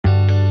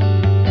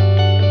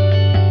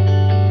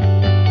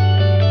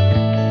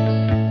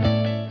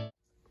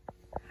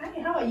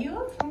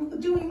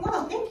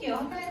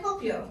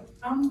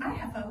I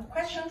have a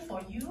question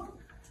for you.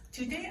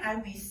 Today I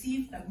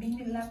received a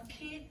mini lab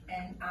kit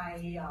and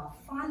I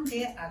found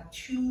there are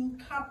 2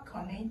 cups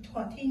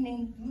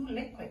containing blue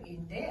liquid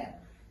in there.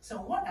 So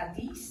what are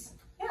these?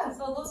 Yeah,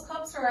 so those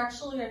cups are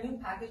actually our new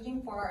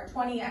packaging for our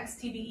 20x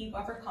TBE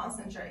buffer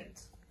concentrate.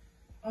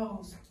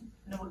 Oh,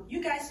 no,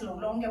 you guys no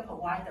longer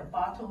provide the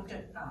bottled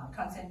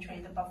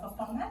concentrated buffer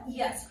format?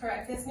 Yes,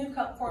 correct. This new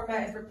cup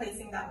format is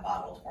replacing that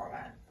bottled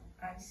format.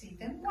 I see.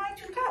 Then why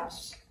 2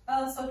 cups?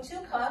 So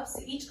 2 cups,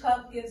 each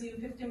cup gives you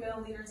 50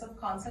 milliliters of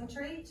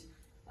concentrate.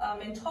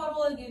 In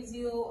total, it gives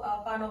you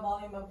a final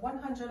volume of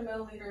 100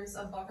 milliliters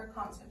of buffer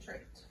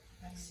concentrate.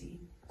 I see.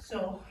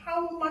 So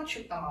how much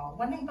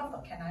running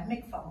buffer can I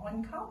make from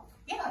 1 cup?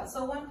 Yeah,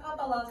 so 1 cup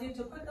allows you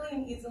to quickly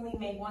and easily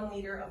make 1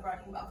 liter of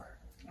running buffer.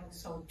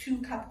 So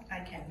 2 cups, I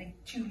can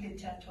make 2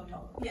 liters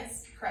total.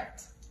 Yes,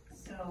 correct.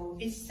 So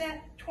it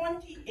said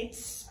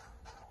 20x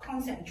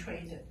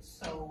concentrated.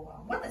 So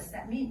what does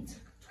that mean?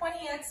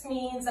 20x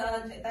means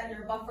that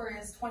your buffer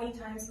is 20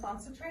 times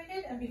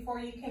concentrated, and before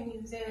you can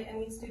use it, it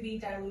needs to be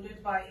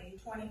diluted by a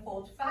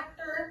 20-fold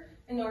factor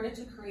in order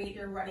to create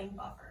your running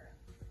buffer.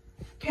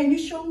 Can you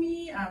show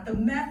me the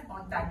math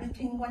on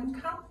diluting 1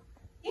 cup?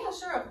 Yeah,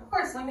 sure, of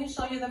course. Let me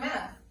show you the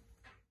math.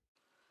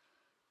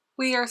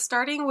 We are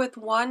starting with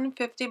 1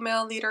 50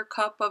 milliliter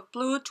cup of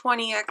blue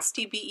 20x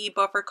TBE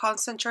buffer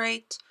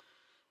concentrate,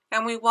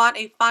 and we want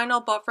a final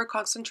buffer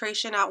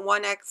concentration at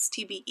 1x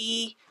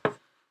TBE.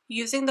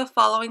 Using the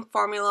following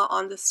formula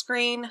on the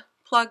screen,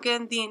 plug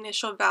in the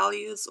initial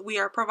values we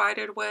are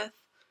provided with,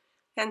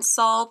 and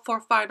solve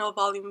for final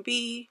volume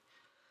B.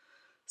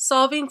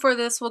 Solving for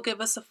this will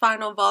give us a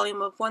final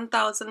volume of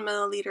 1000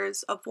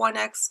 milliliters of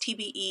 1x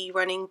TBE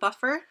running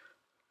buffer.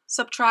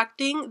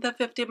 Subtracting the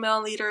 50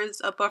 milliliters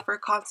of buffer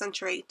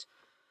concentrate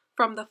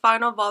from the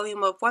final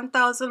volume of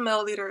 1000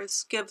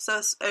 milliliters gives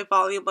us a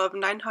volume of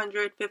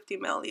 950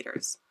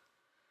 milliliters.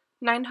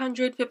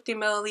 950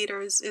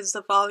 milliliters is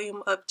the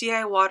volume of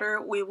DI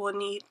water we will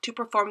need to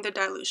perform the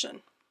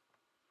dilution.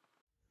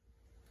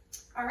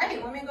 All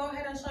right, let me go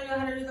ahead and show you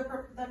how to do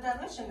the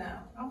dilution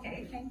now.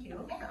 Okay, thank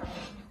you. Yeah.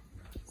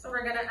 So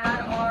we're going to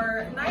add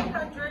our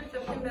 950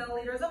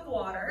 milliliters of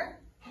water.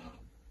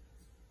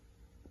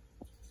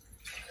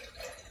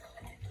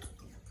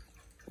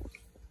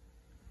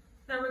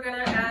 Then we're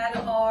going to add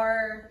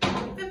our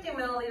 50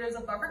 milliliters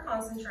of buffer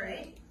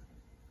concentrate.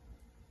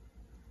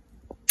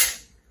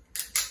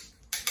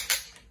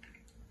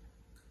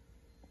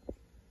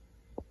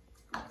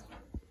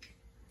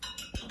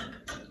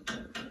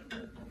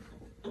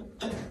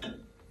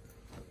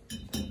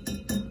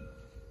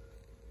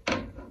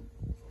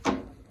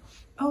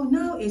 Oh,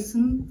 now it's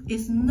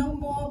no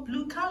more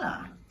blue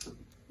color.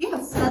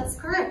 Yes, that's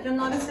correct. You'll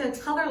notice that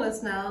it's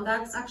colorless now.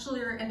 That's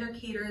actually our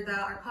indicator that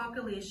our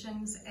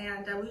calculations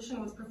and dilution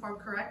was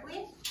performed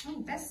correctly.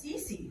 Oh, that's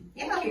easy.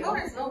 Yeah, of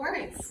course, no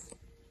worries.